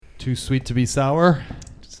Too sweet to be sour?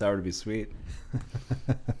 Sour to be sweet.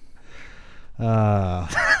 Uh,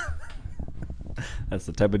 That's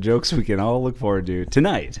the type of jokes we can all look forward to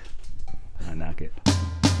tonight. I knock it.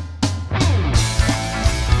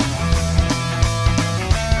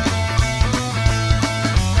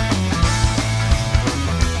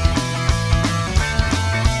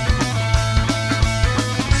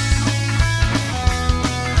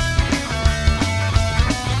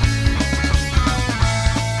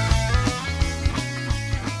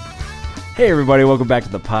 Hey everybody, welcome back to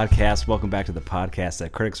the podcast. Welcome back to the podcast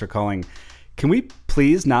that critics are calling, can we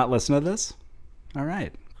please not listen to this? All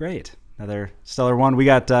right, great. Another stellar one. We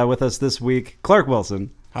got with us this week, Clark Wilson.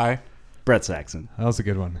 Hi. Brett Saxon. that was a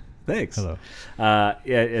good one. Thanks. Hello.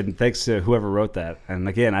 Yeah, and thanks to whoever wrote that. And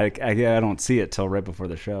again, I don't see it till right before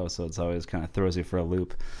the show, so it's always kind of throws you for a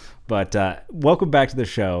loop. But welcome back to the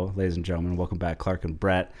show, ladies and gentlemen. Welcome back, Clark and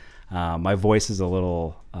Brett. My voice is a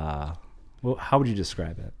little, well, how would you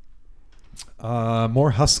describe it?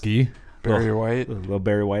 More husky. Barry White. A little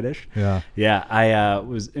Barry White-ish? Yeah. Yeah, I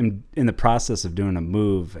was in the process of doing a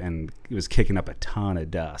move, and it was kicking up a ton of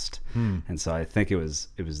dust. And so I think it was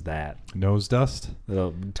that. Nose dust?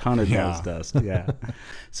 A ton of nose dust, yeah.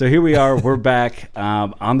 So here we are. We're back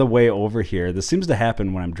on the way over here. This seems to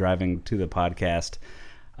happen when I'm driving to the podcast.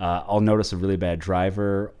 I'll notice a really bad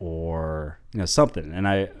driver or something.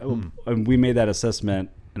 And we made that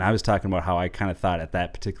assessment, and I was talking about how I kind of thought at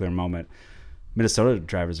that particular moment, Minnesota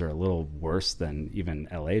drivers are a little worse than even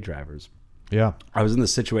LA drivers. Yeah. I was in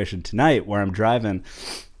this situation tonight where I'm driving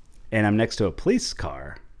and I'm next to a police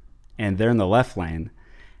car and they're in the left lane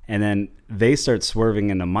and then they start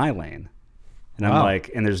swerving into my lane. And I'm like,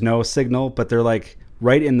 and there's no signal, but they're like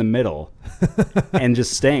right in the middle and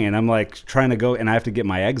just staying. And I'm like trying to go and I have to get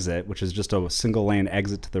my exit, which is just a single lane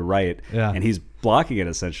exit to the right. Yeah. And he's blocking it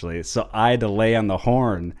essentially. So I had to lay on the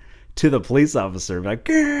horn to the police officer, like,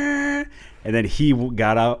 Grr! And then he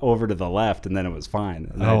got out over to the left, and then it was fine.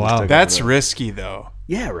 And Oh, wow. That's risky, though.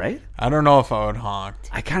 Yeah, right? I don't know if I would honk.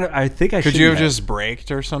 I think I should. Could you have just braked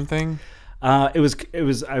or something? I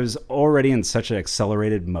was already in such an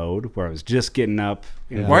accelerated mode where I was just getting up.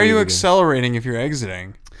 Why are you accelerating if you're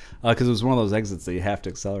exiting? Because it was one of those exits that you have to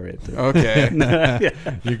accelerate to. Okay.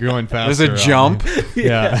 You're going faster. There's a jump.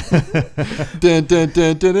 Yeah. Dun, dun,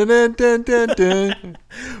 dun, dun, dun, dun, dun, dun.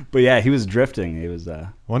 But yeah, he was drifting. He was.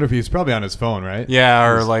 Wonder if he's probably on his phone, right? Yeah,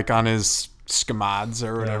 or like on his Skamods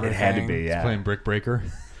or whatever. It had to thing. be, yeah. Playing Brick Breaker.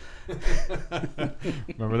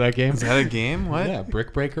 Remember that game? Is that a game? What? Yeah,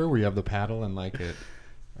 Brick Breaker, where you have the paddle and like it.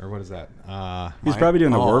 Or what is that? He's probably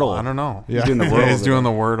doing the Wordle. I don't know. He's doing the Wordle. He's doing the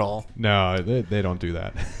Wordle. No, they don't do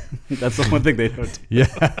that. That's the one thing they don't do.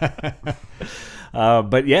 Yeah.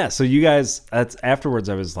 But yeah, so you guys, that's afterwards.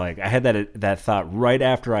 I was like, I had that thought right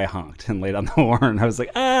after I honked and laid on the horn. I was like,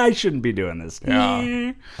 I shouldn't be doing this.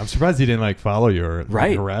 Yeah. I'm surprised he didn't like follow you or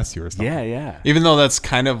Right. harass you or something. Yeah. Even though that's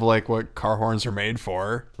kind of like what car horns are made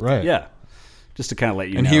for. Right. Yeah. Just to kind of let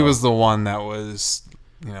you know. And he was the one that was,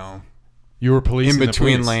 You were policing in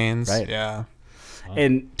between the police. lanes. Right. Yeah.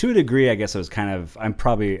 And to a degree, I guess I'm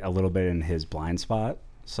probably a little bit in his blind spot.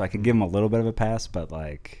 So I could give him a little bit of a pass, but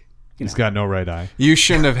like, He's got no right eye. You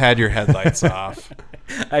shouldn't have had your headlights off.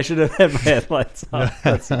 I should have had my headlights off.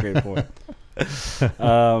 That's a great point.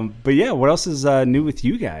 But yeah, what else is new with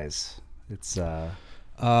you guys? It's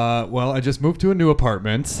Well, I just moved to a new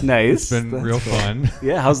apartment. Nice. It's been That's real cool. fun.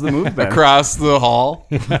 Yeah, how's the move been? Across the hall.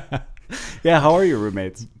 Yeah, how are your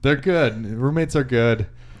roommates? They're good. Roommates are good.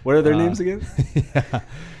 What are their names again? Yeah.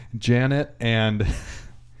 Janet and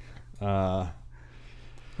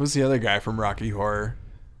Who's the other guy from Rocky Horror?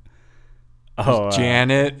 Oh,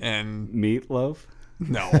 Janet and Meatloaf.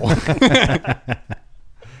 no.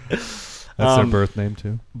 that's their birth name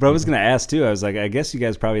too. But I was going to ask too. I was like, I guess you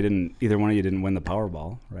guys probably either one of you didn't win the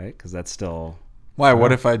Powerball, right? Because that's still. Why?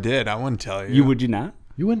 What if I did? I wouldn't tell you. Would you not?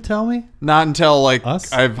 You wouldn't tell me? Not until like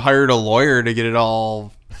Us? I've hired a lawyer to get it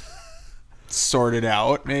all sorted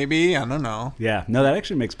out. Maybe I don't know. Yeah. No, that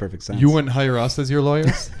actually makes perfect sense. You wouldn't hire us as your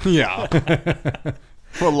lawyers? Yeah.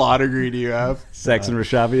 What law degree do you have? Saxon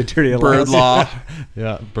Rashavi, attorney at Bird law.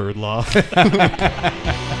 Yeah, bird law.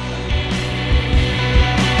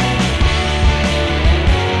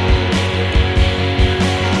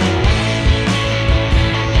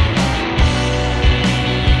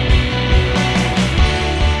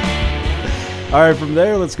 All right, from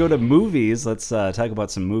there, let's go to movies. Let's talk about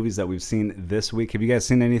some movies that we've seen this week. Have you guys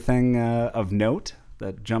seen anything of note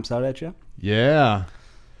that jumps out at you? Yeah.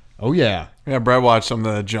 Oh, yeah. Yeah, Brett watched something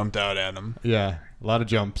that jumped out at him. Yeah. A lot of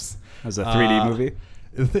jumps. It was a 3D movie.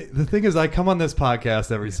 The thing is, I come on this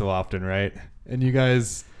podcast every so often, right? And you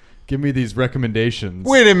guys give me these recommendations.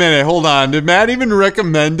 Wait a minute, hold on. Did Matt even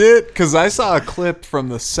recommend it? Because I saw a clip from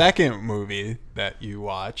the second movie that you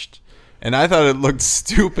watched, and I thought it looked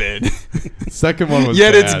stupid. Second one was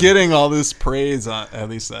Yet bad. it's getting all this praise, at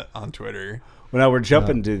least on Twitter. Well, now we're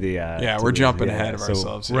jumping to the. We're jumping ahead of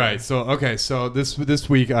ourselves here. Right. So so this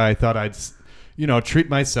week I thought I'd treat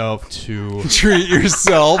myself to Treat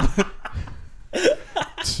yourself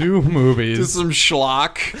two movies. to some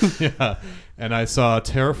schlock. Yeah. And I saw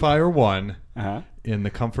Terrifier 1 Uh-huh. in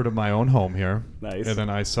the comfort of my own home here. Nice. And then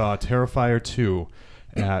I saw Terrifier 2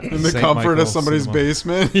 at In the St. comfort Michael of somebody's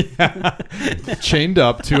Cinema. basement. Chained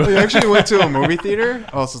up to You actually went to a movie theater?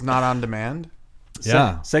 Oh, so it's not on demand?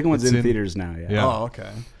 Yeah. Second one's It's in theaters now. Yeah. Yeah. Oh,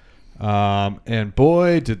 okay. And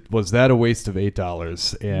boy, was that a waste of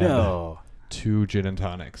 $8 and No. 2 gin and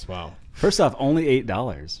tonics. Wow. First off, only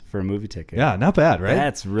 $8 for a movie ticket. Yeah, not bad, right?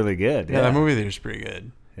 That's really good. Yeah, that movie theater's pretty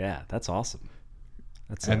good. Yeah, that's awesome.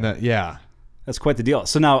 That's That's quite the deal.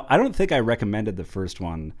 So now I don't think I recommended the first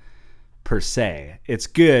one per se. It's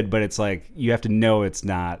good, but it's like you have to know it's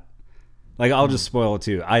not. Like I'll just spoil it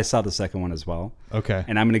too. I saw the second one as well, okay.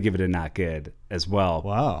 and I'm gonna give it a not good as well.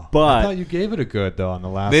 Wow. But I thought you gave it a good though on the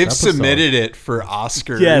last They've episode. submitted it for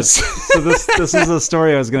Oscars. yes, so this is a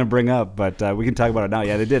story I was gonna bring up, but we can talk about it now.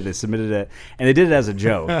 Yeah, they did. They submitted it, and they did it as a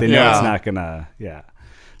joke. They know Yeah. it's not gonna. Yeah,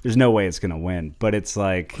 there's no way it's gonna win. But it's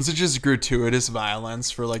like Is it just gratuitous violence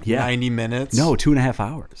for like Yeah. 90 minutes? no 2.5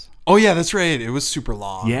 hours. Oh, yeah, that's right. It was super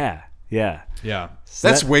long. Yeah, yeah. Yeah. So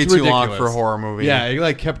That's that- way It's too long ridiculous. for a horror movie. Yeah, it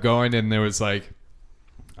like kept going and there was like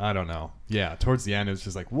I don't know. Yeah, towards the end it was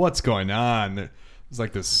just like what's going on? It was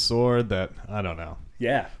like this sword that I don't know.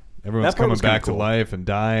 yeah. Everyone's That part coming was kinda back to cool. life and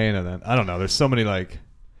dying and then I don't know. There's so many like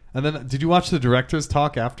and then did you watch the director's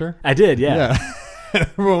talk after? I did. Yeah.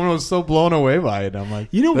 Everyone was so blown away by it. I'm like,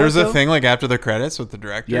 You know There's what? a though? thing like after the credits with the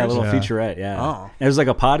directors. Yeah, a little Yeah. featurette. Yeah. Oh. It was like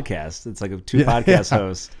a podcast. It's like two podcast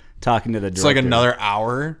hosts talking to the director. It's like another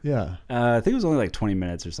hour. yeah. I think it was only like 20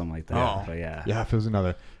 minutes or something like that. Oh. But yeah. Yeah, if it was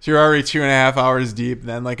another. So you're already 2.5 hours deep,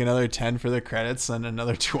 then like another 10 for the credits, and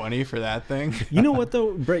another 20 for that thing. You know what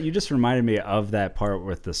though, Brett? You just reminded me of that part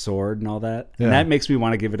with the sword and all that, Yeah. and that makes me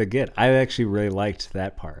want to give it a good. I actually really liked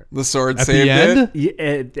that part. The sword At saved the end?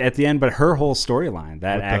 it. At the end, but her whole storyline,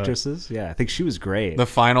 that With the- actresses, yeah, I think she was great. The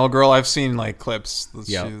final girl, I've seen like clips.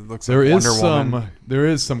 She Yeah. looks There like is Wonder Woman. there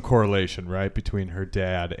is some correlation, right, between her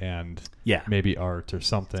dad and yeah, maybe art or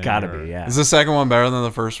something. gotta or- be. Yeah. Is the second one better than the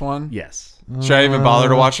first one? Yes. Should I even bother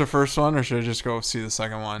to watch the first one, or should I just go see the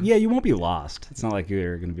second one? Yeah, you won't be lost. It's not like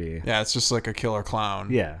you're gonna be. Yeah, it's just like a killer clown.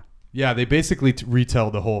 Yeah. Yeah, they basically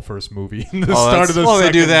retell the whole first movie. The Oh, start that's- of the well,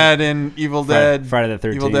 they do second- that in Evil Dead. Friday the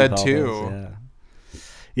 13th. Evil Dead all 2. those,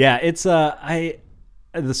 yeah, it's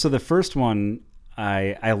so the first one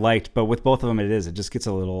I liked, but with both of them it just gets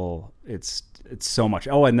a little it's so much.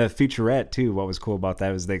 Oh, and the featurette too. What was cool about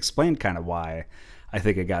that was they explained kind of why I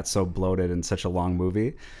think it got so bloated in such a long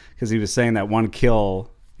movie, because he was saying that one kill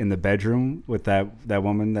in the bedroom with that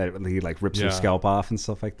woman that he like rips her Yeah. scalp off and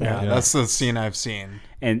stuff like that. Yeah, that's the scene I've seen.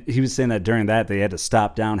 And he was saying that during that they had to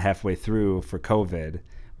stop down halfway through for COVID.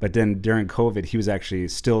 But then during COVID, he was actually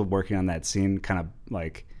still working on that scene, kind of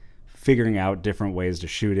like figuring out different ways to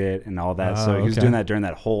shoot it and all that. So he was okay. doing that during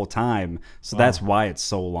that whole time. So that's why it's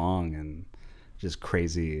so long and just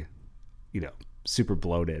crazy, super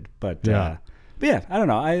bloated. But Yeah. yeah, I don't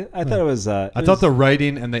know. I thought it was. I thought the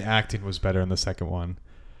writing and the acting was better in the second one.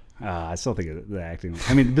 I still think the acting.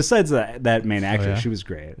 I mean, besides that main actress, yeah? she was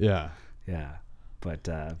great. Yeah. Yeah. But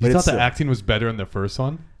You thought it's, the acting was better in the first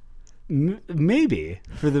one? maybe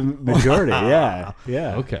for the majority. Yeah.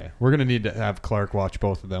 Okay. We're going to need to have Clark watch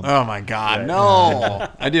both of them. Oh my God, no!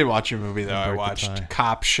 I did watch a movie though. I Break the watched tie.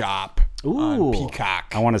 Cop Shop on Ooh.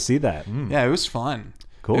 Peacock. I want to see that. Yeah, it was fun.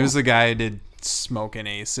 Cool. It was the guy who did Smoking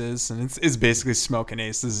Aces, and it's basically Smoking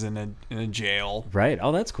Aces in a jail. Right.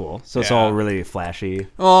 Oh, that's cool. So it's Yeah. all really flashy.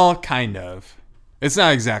 Well, kind of. It's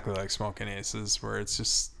not exactly like Smoking Aces, where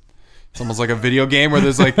it's almost like a video game where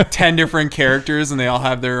there's like 10 different characters and they all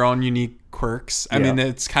have their own unique quirks. I Yeah. mean,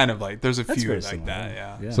 it's kind of like there's a That's few very like similar.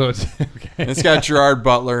 that. Yeah. So it's okay. And it's got Gerard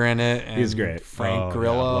Butler in it. And He's great. Frank Oh, yeah, I love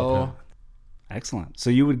Grillo. him. Excellent.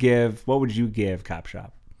 So what would you give Cop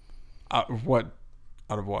Shop? What?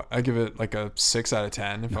 Out of what? I give it like a 6 out of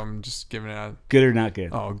 10 if I'm just giving it a. Good or not good?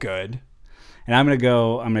 Oh, good. And I'm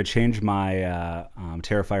gonna change my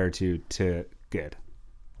Terrifier to good.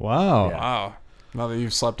 Wow. Yeah. Wow. Now that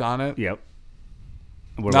you've slept on it. Yep.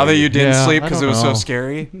 What Now about that you didn't Yeah, sleep I because it don't was so know.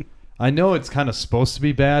 scary. I know it's kind of supposed to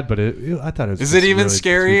be bad, but I thought it was Is just it even really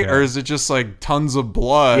scary, too bad. or is it just like tons of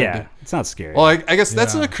blood? Yeah, it's not scary. Well, I guess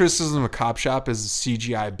that's Yeah. the criticism of Cop Shop is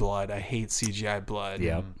CGI blood. I hate CGI blood.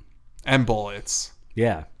 Yep. And bullets.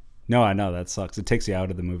 Yeah. No, I know that sucks. It takes you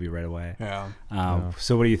out of the movie right away. Yeah.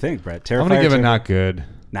 So what do you think, Brett? I'm Terrifier. gonna give it Terrifier? not good.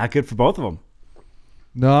 Not good for both of them.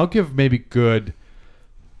 No, I'll give maybe good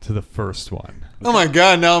to the first one. Oh my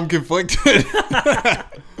god, now I'm conflicted.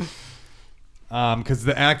 Because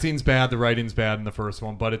the acting's bad, the writing's bad in the first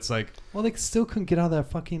one, but it's like, well, they still couldn't get out of that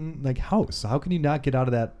fucking like house. How can you not get out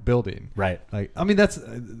of that building? Right. Like, I mean, that's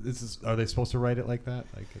this is. Are they supposed to write it like that?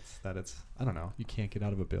 Like it's. I don't know. You can't get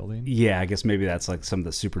out of a building. Yeah, I guess maybe that's like some of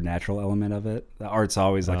the supernatural element of it. The art's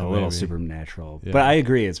always like a little maybe. supernatural. Yeah. But I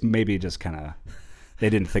agree. It's maybe just kind of, they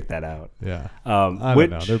didn't think that out. Yeah. I don't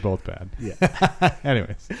know. They're both bad. Yeah.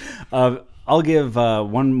 Anyways. I'll give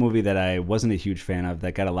one movie that I wasn't a huge fan of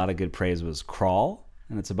that got a lot of good praise was Crawl.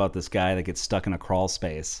 And it's about this guy that gets stuck in a crawl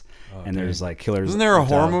space. And there's like killers. Isn't there a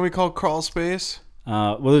horror movie called Crawl Space?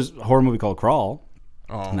 Well, there's a horror movie called Crawl.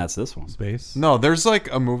 Oh. And that's this one. Space. No, there's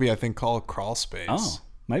like a movie I think called Crawl Space. Oh,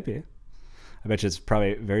 might be. I bet you it's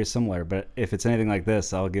probably very similar. But if it's anything like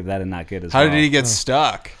this, I'll give that a not good as How well. did he get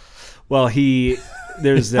stuck? Well,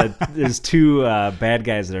 there's two bad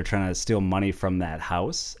guys that are trying to steal money from that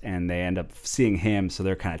house, and they end up seeing him, so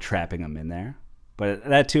they're kind of trapping him in there. But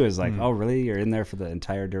that too is like, oh, really? You're in there for the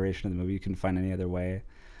entire duration of the movie? You couldn't find any other way?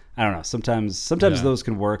 I don't know. Sometimes those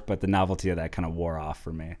can work, but the novelty of that kind of wore off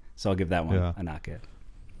for me. So I'll give that one a not good.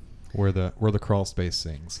 Where the crawl space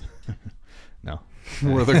sings. No.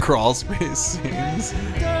 Where the Crawl Space sings.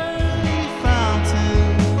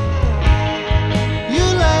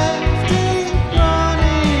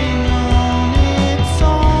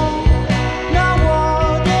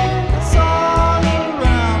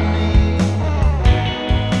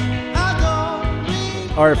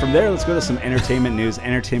 All right, from there, let's go to some entertainment news.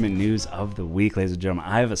 Entertainment news of the week, ladies and gentlemen.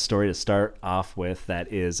 I have a story to start off with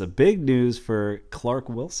that is a big news for Clark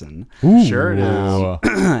Wilson. Ooh. Sure it is.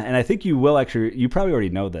 And I think you will actually, you probably already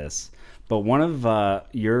know this, but one of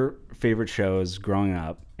your favorite shows growing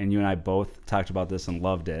up, and you and I both talked about this and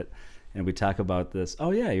loved it, and we talk about this.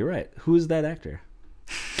 Oh, yeah, you're right. Who is that actor?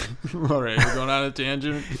 All right, we're going on a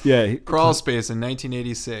tangent. Yeah. Crawl Space in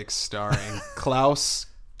 1986, starring Klaus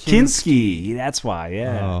Kinski. That's why,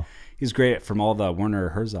 yeah. Oh. He's great from all the Werner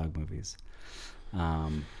Herzog movies.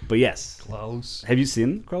 But yes. Close. Have you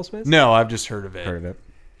seen Crawl Space? No, I've just heard of it. Heard of it.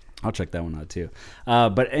 I'll check that one out too.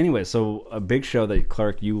 But anyway, so a big show that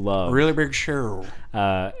Clark, you love. Really big show.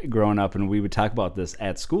 Growing up, and we would talk about this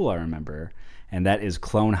at school, I remember, and that is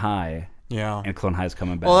Clone High. Yeah. And Clone High's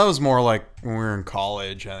coming back. Well, that was more like when we were in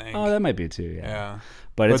college, I think. Oh, that might be too, yeah. Yeah.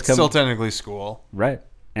 But it's still technically school. Right.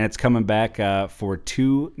 And it's coming back for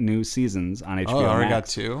 2 new seasons on HBO Oh, I already got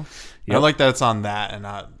Max. 2? Yep. I like that it's on that and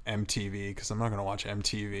not MTV because I'm not going to watch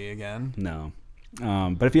MTV again. No.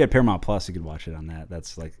 But if you had Paramount Plus, you could watch it on that.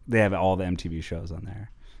 That's like, they have all the MTV shows on there.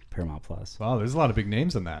 Paramount Plus. Wow, there's a lot of big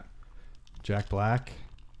names in that. Jack Black,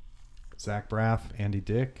 Zach Braff, Andy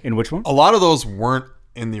Dick. In which one? A lot of those weren't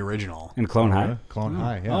in the original. In Clone High? Clone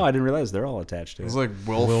High, yeah. Oh, I didn't realize they're all attached to It it. was like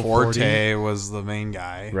Will Forte was the main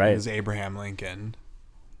guy. Right. It was Abraham Lincoln.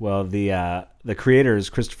 Well, the creators,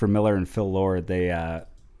 Christopher Miller and Phil Lord, they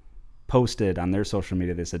posted on their social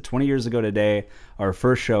media, they said, 20 years ago today, our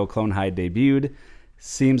first show, Clone High, debuted.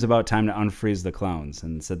 Seems about time to unfreeze the clones,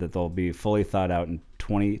 and said that they'll be fully thought out in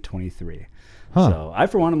 2023. Huh. So I,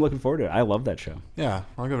 for one, am looking forward to it. I love that show. Yeah,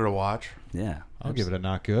 I'll give it a watch. Yeah. I'll give it a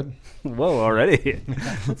not good. Whoa, already?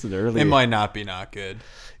 That's an early. It might not be not good.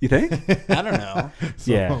 You think? I don't know.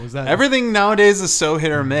 So Yeah. What was that? Everything nowadays is so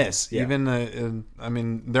hit or miss. Yeah. Even, I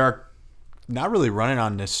mean, they're not really running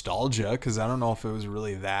on nostalgia because I don't know if it was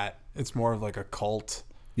really that. It's more of like a cult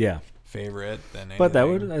Yeah. favorite than anything. But that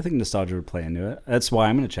would, I think nostalgia would play into it. That's why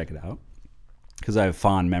I'm going to check it out. Because I have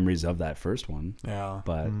fond memories of that first one. Yeah.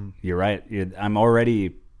 But you're right. I'm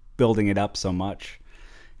already building it up so much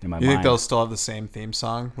in my You mind. think they'll still have the same theme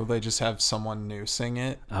song? Will they just have someone new sing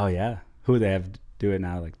it? Oh, yeah. Who would they have do it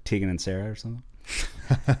now? Like Tegan and Sarah or something?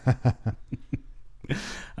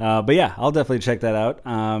 But yeah, I'll definitely check that out.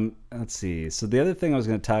 Let's see. So the other thing I was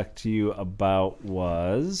going to talk to you about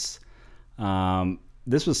was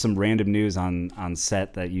this was some random news on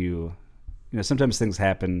set that you know, sometimes things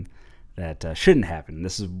happen that shouldn't happen.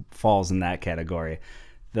 This falls in that category.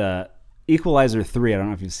 The Equalizer 3, I don't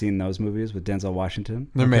know if you've seen those movies with Denzel Washington.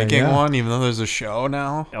 They're Okay, making yeah. one, even though there's a show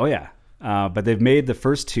now. Oh, yeah. But they've made the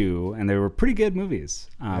first 2, and they were pretty good movies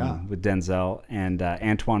with Denzel. And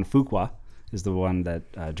Antoine Fuqua is the one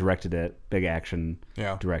that directed it, big action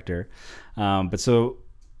director. But so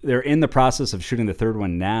they're in the process of shooting the third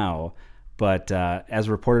one now, But as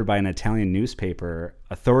reported by an Italian newspaper,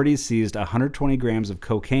 authorities seized 120 grams of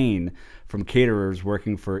cocaine from caterers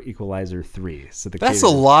working for Equalizer 3. So That's a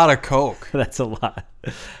lot of coke. That's a lot.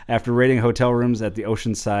 After raiding hotel rooms at the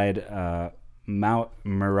Oceanside Mount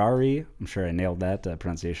Merari, I'm sure I nailed that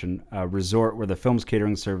pronunciation, resort where the film's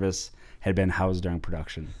catering service had been housed during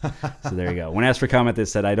production. So there you go. When asked for comment, they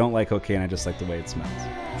said, "I don't like cocaine, I just like the way it smells."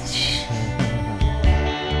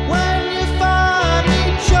 When you find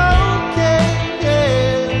me choking,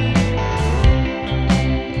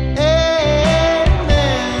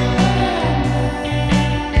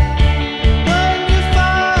 when you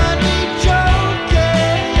find me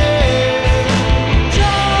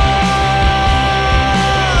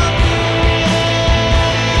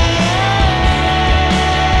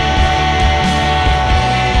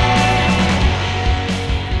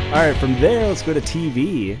All right, from there, let's go to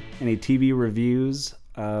TV. Any TV reviews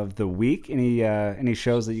of the week? Any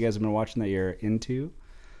shows that you guys have been watching that you're into?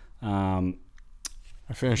 I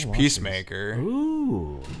finished Peacemaker.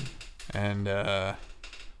 Ooh. And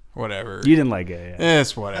whatever. You didn't like it, yeah.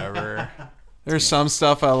 It's whatever. There's some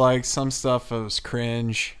stuff I like, some stuff was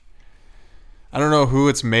cringe. I don't know who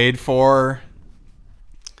it's made for.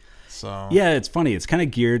 So Yeah, it's funny. It's kind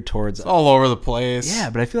of geared towards... it's all over the place. Yeah,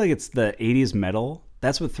 but I feel like it's the 80s metal.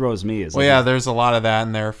 That's what throws me. Well, yeah, there's a lot of that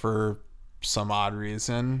in there for some odd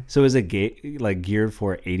reason. So is it geared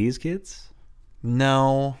for 80s kids?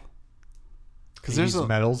 No. Because there's 80s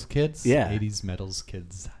metals kids? Yeah. 80s metals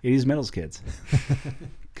kids. 80s metals kids.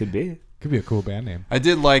 Could be. Could be a cool band name. I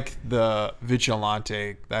did like the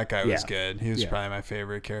Vigilante. That guy was Yeah. good. He was Yeah. probably my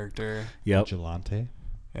favorite character. Yep. Vigilante.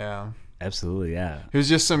 Yeah. Absolutely, yeah. He was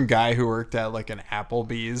just some guy who worked at like an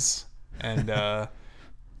Applebee's, and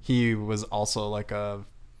he was also like not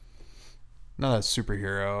a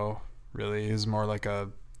superhero really. He was more like a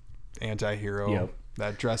anti-hero Yep.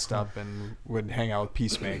 that dressed up and would hang out with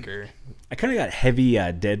Peacemaker. I kind of got heavy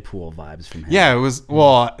Deadpool vibes from him. Yeah, it was,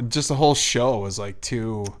 well, just the whole show was like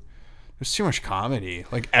there's too much comedy.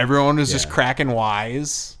 Like everyone was just Yeah. cracking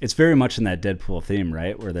wise. It's very much in that Deadpool theme,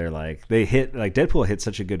 right? Where they're like, Deadpool hit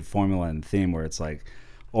such a good formula and theme where it's like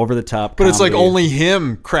over the top. But it's like comedy. only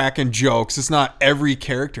him cracking jokes. It's not every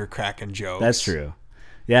character cracking jokes. That's true.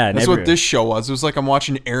 Yeah. and That's what this show was. It was like I'm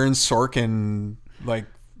watching Aaron Sorkin like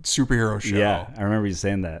superhero show. Yeah, I remember you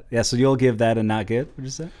saying that. Yeah, so you'll give that a not good, would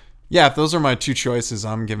you say? Yeah, if those are my two choices,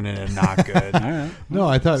 I'm giving it a not good. All right. No,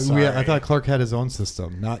 I thought Sorry. I thought Clark had his own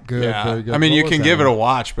system. Not good. Yeah, Very good. I mean, What you was can that give it one? a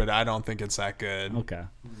watch, but I don't think it's that good. Okay.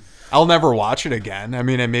 I'll never watch it again. I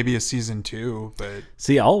mean, it may be a season 2, but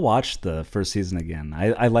See, I'll watch the first season again.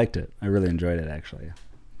 I liked it. I really enjoyed it, actually.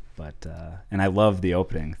 But, and I love the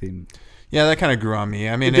opening theme. yeah, that kind of grew on me.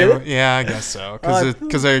 I mean, Did it? yeah, I guess so,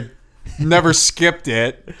 because I never skipped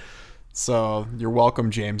it. So you're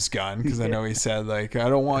welcome, James Gunn, because I know he said like, I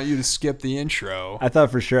don't want you to skip the intro. I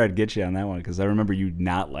thought for sure I'd get you on that one because I remember you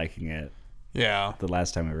not liking it Yeah. the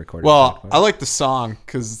last time we recorded. Well, the podcast. I like the song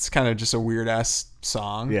because it's kind of just a weird ass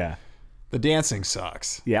song. Yeah. The dancing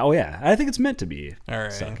sucks. Yeah. Oh, yeah. I think it's meant to be All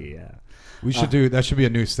right. sucky. Yeah. We should do that. Should be a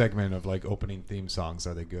new segment of like opening theme songs.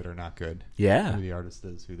 Are they good or not good? Yeah. Who the artist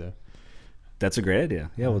is? Who the That's a great idea.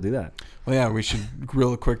 Yeah, we'll do that. Well, yeah, we should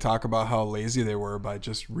real quick talk about how lazy they were by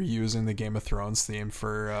just reusing the Game of Thrones theme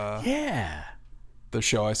for Yeah. the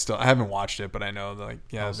show. I haven't watched it, but I know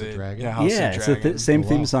like House of Dragon? Yeah, House Yeah, of it's the Dragon. same Oh,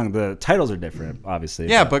 theme wow. song. The titles are different, obviously.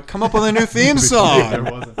 Yeah, but come up with a new theme There song.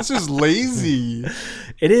 wasn't. This is lazy.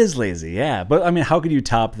 it is lazy. Yeah, but I mean, how could you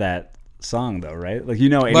top that song though? Right? Like By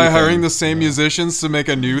anything, hiring the same musicians to make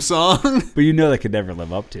a new song. but you know they could never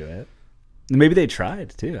live up to it. Maybe they tried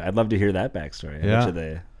too. I'd love to hear that backstory. I Yeah. bet you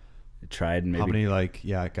they tried and maybe How many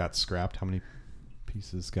it got scrapped? How many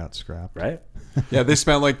pieces got scrapped? right. Yeah, they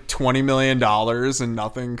spent like $20 million and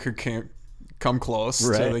nothing could come close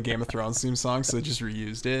Right. to the Game of Thrones theme song, so they just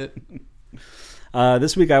reused it.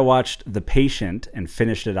 This week I watched The Patient and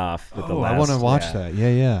finished it off with the Oh, last. I want to watch yeah. that. Yeah,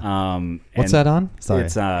 yeah. and What's that on? Sorry.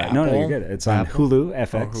 It's no, you're good. It's on Apple? Hulu, Oh,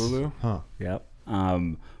 FX. Hulu. Huh.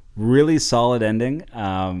 Yep. Really solid ending.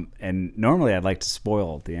 And normally I'd like to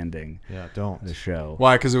spoil the ending Yeah, of don't. the show.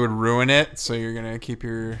 Why? Because it would ruin it. So you're gonna keep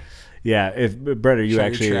your Yeah. If Brett, are you Shut your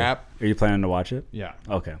actually trap. are you planning to watch it? Yeah.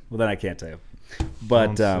 Okay. Well, then I can't tell you.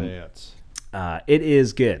 But Don't say it. it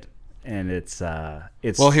is good, and it's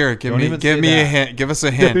Well, here, give Don't me even give say me a that. hint. Give us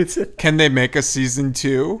a Don't say- hint. Can they make a season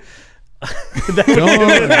 2?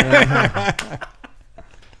 Don't.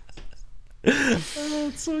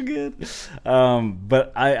 It's so good.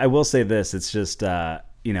 But I will say this: it's just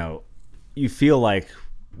you feel like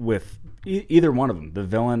with either one of them, the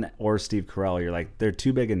villain or Steve Carell, you're like they're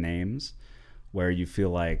too big of names, where you feel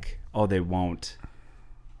like they won't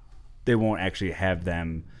they won't actually have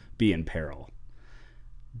them be in peril.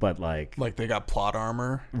 But like Like they got plot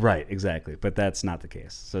armor. right, exactly. But that's not the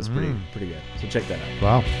case. So it's pretty good. So check that out.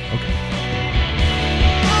 Wow. Okay.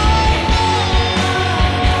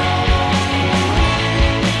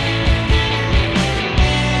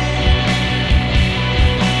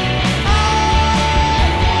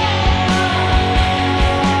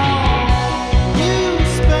 You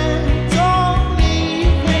spent all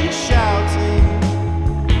evening shouting.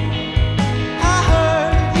 I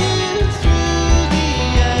heard you through the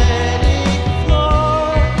attic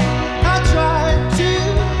floor. I tried to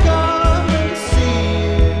come and see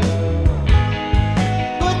you,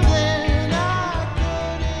 but then I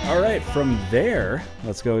couldn't. All right, from there,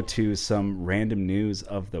 let's go to some random news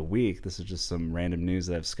of the week. This is just some random news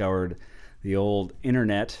that I've scoured the old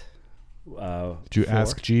internet. Did you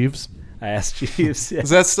ask Jeeves? I asked Jeeves.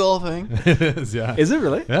 Is that still a thing? It is, yeah. Is it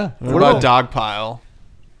really? Yeah. What about Dogpile?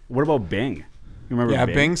 What about Bing? You remember Yeah,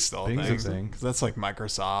 Bing? Bing's still a Bing's thing. a thing. Because that's like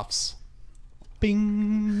Microsoft's. Bing.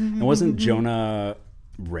 And wasn't Jonah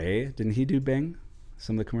Ray? Didn't he do Bing?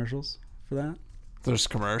 Some of the commercials for that? There's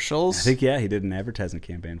commercials. I think, yeah, he did an advertising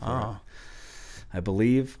campaign for Oh. it. I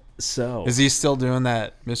believe so. Is he still doing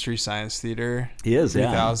that Mystery Science Theater? He is, yeah.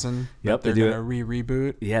 3000. Yep, They're they do gonna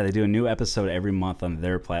reboot. Yeah, they do a new episode every month on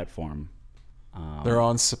their platform. They're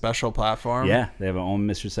on special platform. Yeah, they have their own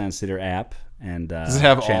Mystery Science Theater app. And Does it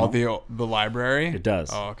have channel. all the library? It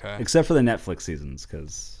does. Oh, okay. Except for the Netflix seasons,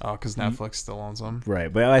 because Because Netflix still owns them.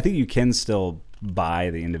 right. But I think you can still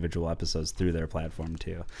buy the individual episodes through their platform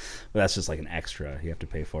too. But that's just like an extra you have to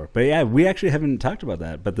pay for. But yeah, we actually haven't talked about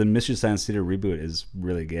that. But the Mystery Science Theater reboot is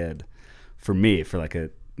really good for me, for like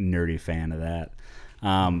a nerdy fan of that.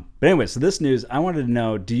 But anyway, so this news, I wanted to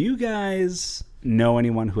know: do you guys know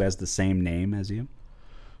anyone who has the same name as you?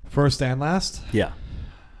 First and last? Yeah.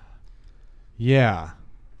 Yeah.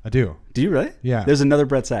 I do. Do you really? Yeah. There's another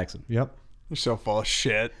Brett Saxon, Yep. You're so full of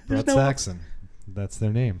shit. Brett no- Saxon. That's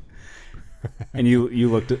their name. and you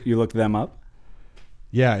looked them up.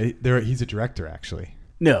 Yeah, he's a director actually.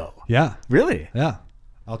 No, Yeah. really? Yeah.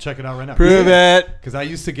 I'll check it out right now. Prove it. Because I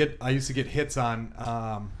used to get hits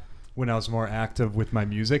on when I was more active with my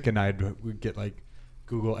music, and would get like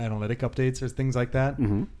Google Analytic updates or things like that.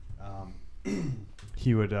 Mm-hmm.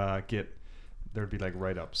 He would there'd be like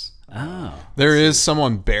write-ups. Oh, There is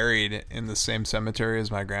someone buried in the same cemetery as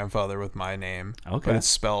my grandfather with my name. Okay. But it's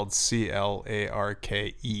spelled Clarke.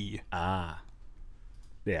 ah,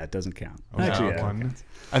 yeah, it doesn't count. Oh, Actually, that yeah, one. it counts.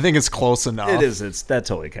 I think it's close enough. It is. That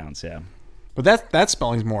totally counts. Yeah. But that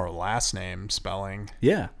spelling's more last name spelling.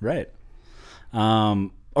 Yeah. Right.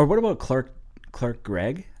 Or what about Clark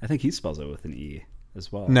Gregg? I think he spells it with an E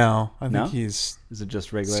as well. No, I think No? he's Is it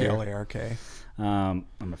just regular? Clark. I'm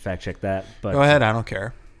gonna fact check that. But Go ahead, I don't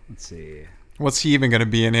care. let's see. What's he even going to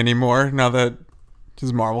be in anymore now that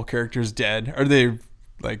his Marvel character's dead? Or they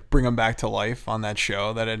like bring him back to life on that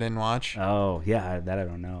show that I didn't watch? Oh yeah, that I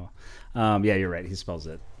don't know. Yeah, you're right. He spells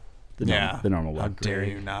it the normal How way. dare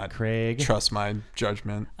you not Craig. trust my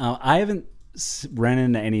judgment? I haven't ran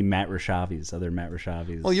into any Matt Rashavis, other Matt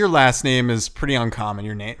Rashavis. Well, your last name is pretty uncommon.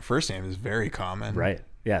 Your first name is very common. right.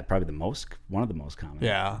 Yeah, probably one of the most common.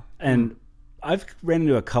 Yeah. And I've ran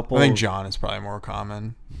into a couple. I think John is probably more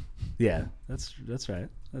common. Yeah, that's right.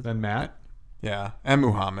 Then Matt. Yeah. And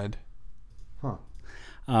Muhammad. Huh.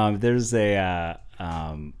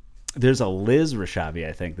 There's a Liz Rashavi,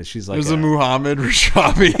 I think, that she's like. There's a Muhammad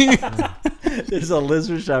Rashavi. There's a Liz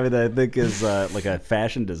Rashavi that I think is like a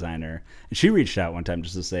fashion designer, and she reached out one time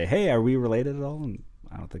just to say, "Hey, are we related at all?" And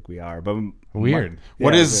I don't think we are, but Weird.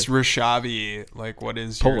 What Yeah, is Rashavi? Like, what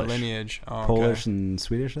is your Polish. lineage? Oh, okay. Polish and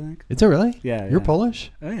Swedish, I think. Is it really? Yeah, You're yeah.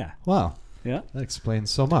 Polish? Oh yeah, Wow. yeah. That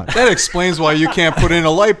explains so much. That explains why you can't put in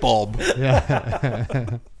a light bulb.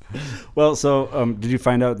 Yeah. Well, so did you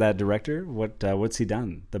find out that director? What's he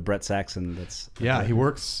done? The Brett Saxon. That's Yeah, he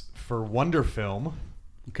works for Wonder Film.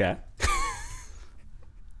 okay.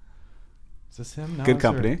 Is this him? No, Good is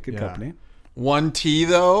there- company. Good yeah. company. 1T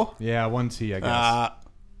though. Yeah, 1T, I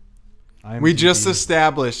guess. We IMDb, just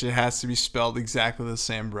established it has to be spelled exactly the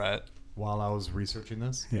same, Brett. while I was researching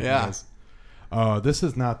this. Yeah. Yes. Oh, this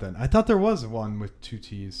is not then. I thought there was one with 2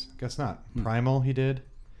 T's. Guess not. Primal he did.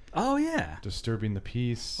 Oh yeah. Disturbing the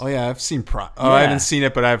Peace. Oh yeah, I've seen I Yeah. haven't seen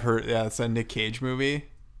it, but I've heard. Yeah, it's a Nick Cage movie.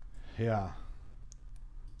 Yeah.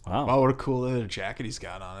 Wow. Wow, what a cool leather jacket he's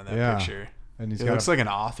got on in that Yeah. picture. And he's He got looks a like an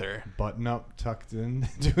author. button up tucked in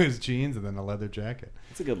to his jeans and then a leather jacket.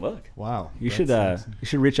 That's a good look. Wow. You That's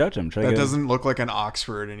should reach out to him. Try to That get him- doesn't look like an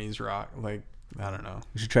Oxford, and he's rock. Like, I don't know.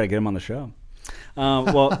 We should try to get him on the show.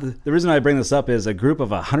 Well, the reason I bring this up is a group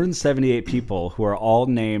of 178 people who are all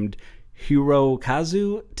named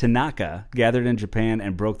Hirokazu Tanaka gathered in Japan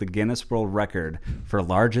and broke the Guinness World Record for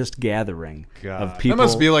largest gathering God. of people. That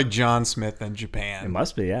must be like John Smith in Japan. It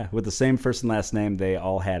must be, yeah. With the same first and last name, they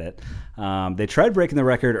all had it. They tried breaking the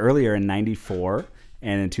record earlier in 94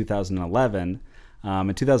 and in 2011.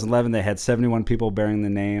 In 2011, they had 71 people bearing the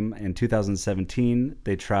name. In 2017,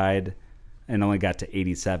 they tried and only got to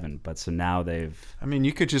 87. But so now they've... I mean,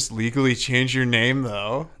 you could just legally change your name,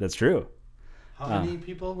 though. That's true. How many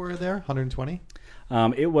people were there? 120?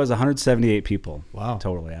 It was 178 people. Wow.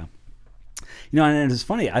 Total, yeah. You know, and it's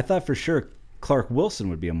funny. I thought for sure Clark Wilson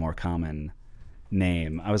would be a more common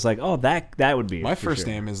name. I was like, oh, that would be My for first sure.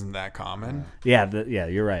 name isn't that common. Yeah,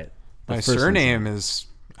 you're right. The My first one's- surname is,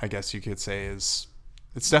 I guess you could say, it's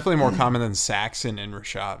definitely more common than Saxon and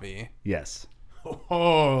Rashavi. Yes.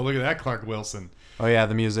 Oh, look at that, Clark Wilson. Oh yeah,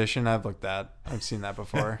 the musician. I've seen that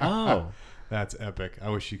before. Oh. That's epic. I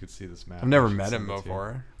wish you could see this map. I've never I should met send him it to you.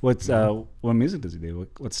 before. What music does he do?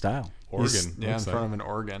 What style? Organ. He's, yeah, in looks front like. of an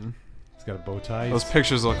organ. He's got a bow tie. Those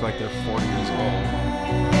pictures look like they're 40 years old.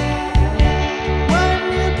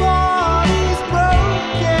 When your body's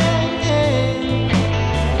broken,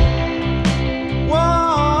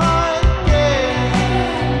 one day.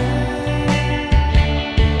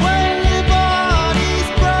 When your body's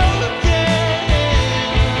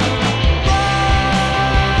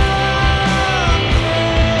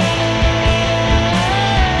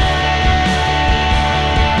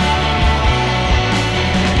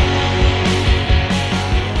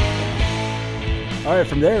All right,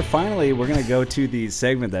 from there, finally, we're going to go to the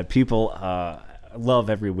segment that people love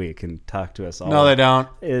every week and talk to us all. No, they don't.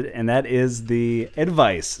 And that is the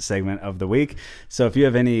advice segment of the week. So if you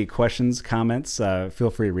have any questions, comments, feel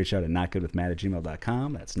free to reach out at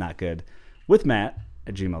notgoodwithmatt@gmail.com. That's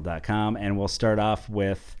notgoodwithmatt@gmail.com. And we'll start off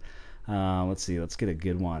with, let's get a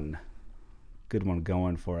good one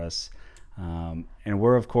going for us. And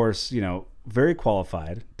we're, of course, very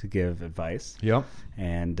qualified to give advice. Yep.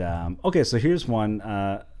 And okay, so here's one.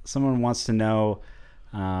 Someone wants to know.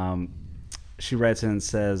 She writes in and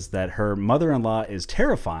says that her mother-in-law is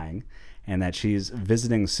terrifying, and that she's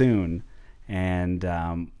visiting soon, and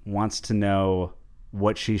wants to know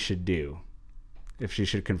what she should do, if she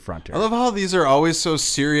should confront her. I love how these are always so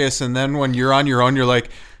serious, and then when you're on your own, you're like,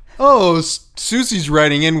 "Oh, Susie's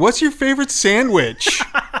writing in. What's your favorite sandwich?"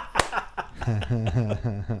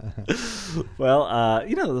 Well,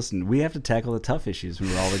 listen, we have to tackle the tough issues when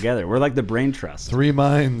we're all together. We're like the brain trust. 3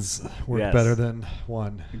 minds work Yes. better than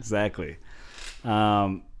one. Exactly.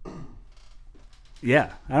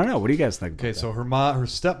 Yeah, I don't know. What do you guys think about Okay, so her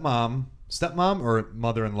stepmom or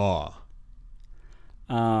mother-in-law?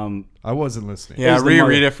 that? I wasn't listening. Yeah, Here's the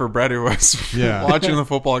reread mother. it for Brett, who was Yeah. watching the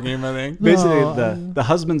football game, I think. Basically, the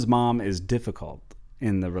husband's mom is difficult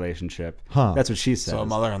in the relationship. Huh. That's what she says. So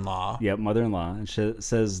mother-in-law. Yep, mother-in-law. And she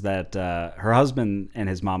says that her husband and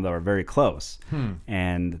his mom, though, are very close.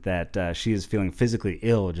 And that she is feeling physically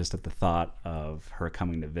ill just at the thought of her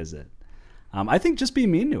coming to visit. I think just be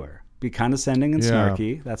mean to her. Be condescending and Yeah.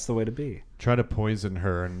 snarky. That's the way to be. Try to poison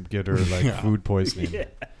her and get her food poisoning.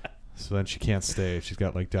 So then she can't stay. She's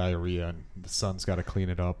got diarrhea, and the son's got to clean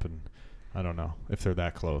it up. And I don't know if they're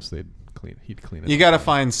that close. He'd clean it. You up. got to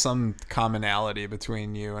find some commonality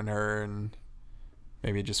between you and her, and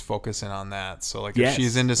maybe just focus in on that. So, if Yes.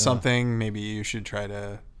 she's into something, maybe you should try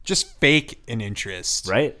to just fake an interest,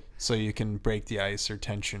 Right? so you can break the ice or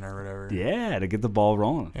tension or whatever. Yeah, to get the ball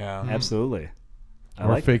rolling. Yeah. Absolutely. I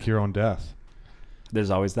or like fake your own death. There's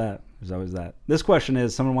always that. This question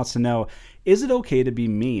is, someone wants to know, is it okay to be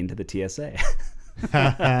mean to the TSA?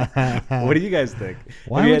 What do you guys think?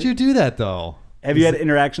 Why would you do that though? Have you had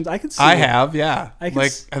interactions? I could see I it. have, yeah. I can I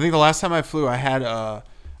s- think the last time I flew, I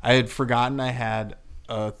had forgotten I had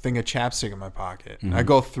a thing of chapstick in my pocket. Mm-hmm. I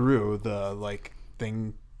go through the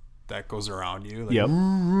thing that goes around you, Yep.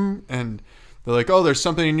 and they're like, "Oh, there's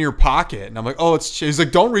something in your pocket," and I'm like, "Oh, it's." He's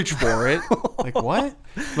like, "Don't reach for it." Like, what?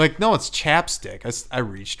 I'm like, no, it's chapstick. I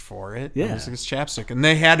reached for it. Yeah. I was like, it's chapstick, and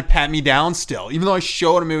they had to pat me down still, even though I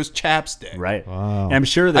showed them it was chapstick. Right. Wow. And I'm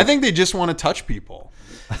sure that I think they just want to touch people.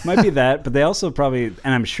 might be that, but they also probably, and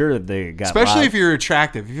I'm sure that they got Especially loud. if you're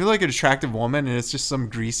attractive. If you're like an attractive woman and it's just some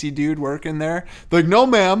greasy dude working there, they're like, no,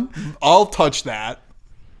 ma'am, I'll touch that.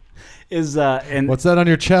 is and What's that on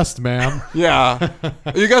your chest, ma'am? Yeah.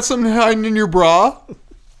 You got something hiding in your bra?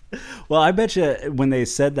 well, I bet you when they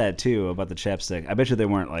said that too about the chapstick, I bet you they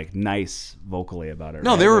weren't nice vocally about it.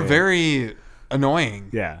 No, right? they were very annoying.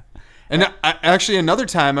 Yeah. And actually, another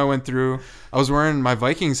time I went through, I was wearing my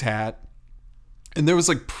Vikings hat, and there was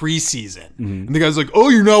preseason. And the guy's like, "Oh,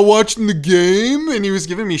 you're not watching the game?" And he was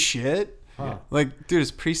giving me shit. Like, dude,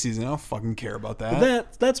 it's preseason. I don't fucking care about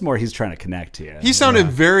that. That's more he's trying to connect to you. He sounded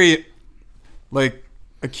very, like,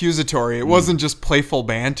 accusatory. It wasn't just playful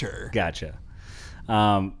banter. Gotcha.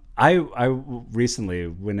 I recently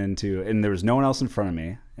went into, and there was no one else in front of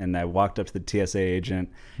me, and I walked up to the TSA agent,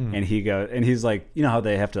 and he's like, you know how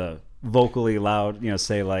they have to vocally loud,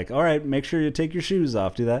 say like, all right, make sure you take your shoes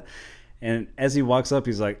off, do that. And as he walks up,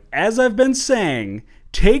 he's like, as I've been saying,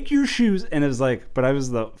 take your shoes. And it was like, but I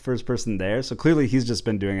was the first person there, so clearly he's just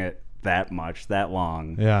been doing it that much, that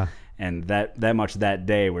long. Yeah. And that much that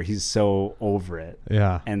day where he's so over it.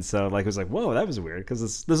 Yeah. And so like it was like, whoa, that was weird because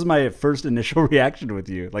this is my first initial reaction with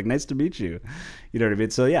you. Like, nice to meet you. You know what I mean?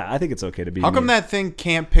 So yeah, I think it's okay to be. How come me. that thing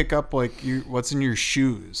can't pick up like what's in your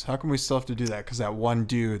shoes? How come we still have to do that? Because that one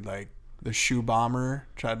dude, like the shoe bomber,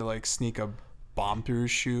 tried to like sneak a bomb through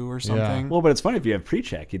his shoe or something. Well, but it's funny if you have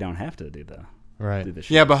pre-check, you don't have to do the Right. do the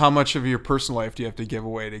shit. Yeah, but how much of your personal life do you have to give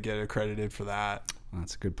away to get accredited for that?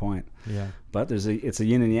 That's a good point. Yeah. But it's a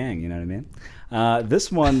yin and yang, you know what I mean?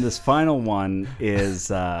 This final one is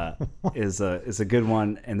a good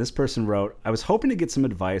one. And this person wrote, I was hoping to get some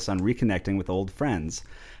advice on reconnecting with old friends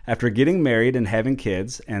after getting married and having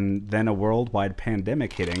kids, and then a worldwide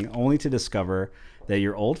pandemic hitting, only to discover that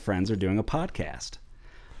your old friends are doing a podcast.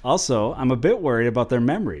 Also, I'm a bit worried about their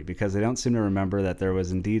memory because they don't seem to remember that there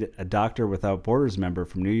was indeed a Doctor Without Borders member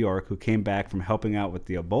from New York who came back from helping out with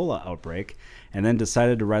the Ebola outbreak and then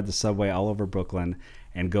decided to ride the subway all over Brooklyn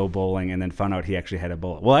and go bowling, and then found out he actually had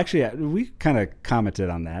Ebola. Well, actually, we kind of commented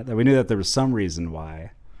on that we knew that there was some reason why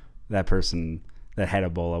that person that had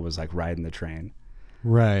Ebola was like riding the train.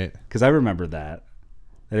 Right. Because I remember that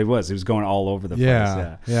he was going all over the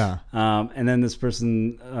place. Yeah. And then this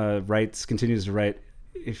person continues to write,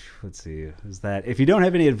 if you don't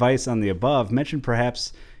have any advice on the above, mention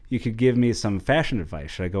perhaps you could give me some fashion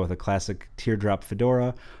advice. Should I go with a classic teardrop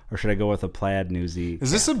fedora, or should I go with a plaid newsy?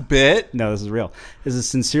 Is this a bit? No, this is real. This is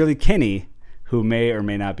sincerely Kenny, who may or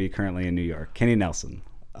may not be currently in New York. Kenny Nelson.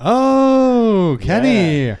 Oh,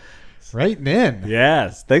 Kenny. Yeah. Writing in.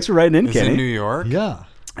 Yes. Thanks for writing in, Is Kenny. it New York? Yeah.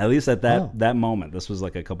 At least at that moment. This was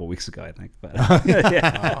like a couple weeks ago, I think. But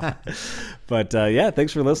yeah. But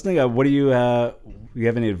thanks for listening. What do you have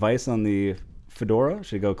any advice on the fedora?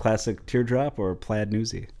 Should it go classic teardrop or plaid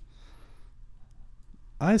newsy?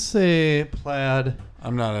 I say plaid.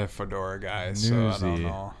 I'm not a fedora guy, so I don't Newsy.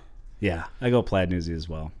 know. Yeah, I go plaid newsy as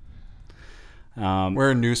well.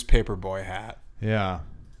 Wear a newspaper boy hat. Yeah.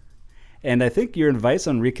 And I think your advice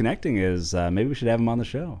on reconnecting is maybe we should have him on the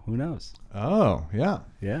show. Who knows? Oh, yeah.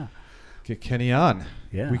 Yeah. Get Kenny on.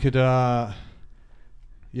 Yeah. We could, yeah.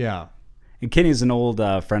 And Kenny's an old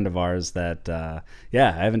friend of ours that, I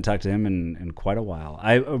haven't talked to him in quite a while.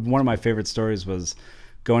 One of my favorite stories was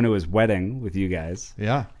going to his wedding with you guys.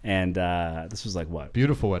 Yeah. And this was like what?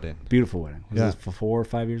 Beautiful wedding. Beautiful wedding. Was Yeah. this 4 or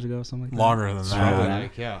 5 years ago or something like that? Longer than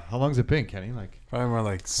that. Yeah. How long's it been, Kenny? Probably more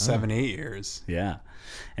like 7-8 years. Yeah.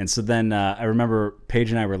 And so then I remember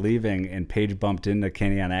Paige and I were leaving, and Paige bumped into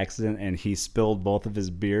Kenny on accident, and he spilled both of his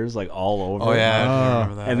beers like all over. Oh yeah, I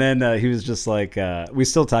remember that. And then he was just like, we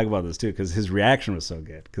still talk about this too because his reaction was so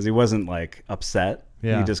good because he wasn't like upset.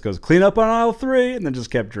 Yeah. He just goes, clean up on aisle 3, and then just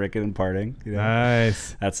kept drinking and partying. You know?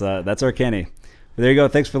 Nice. That's our Kenny. But there you go.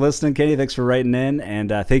 Thanks for listening, Kenny. Thanks for writing in, and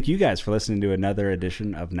thank you guys for listening to another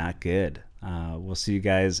edition of Not Good. We'll see you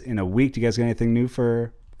guys in a week. Do you guys got anything new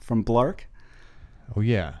from Blark? Oh,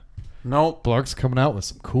 yeah. Nope. Blark's coming out with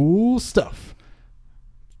some cool stuff.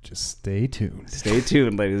 Just stay tuned. Stay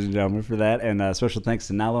tuned, ladies and gentlemen, for that. And special thanks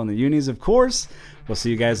to Nalo and the Unis, of course. We'll see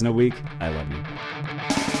you guys in a week. I love you.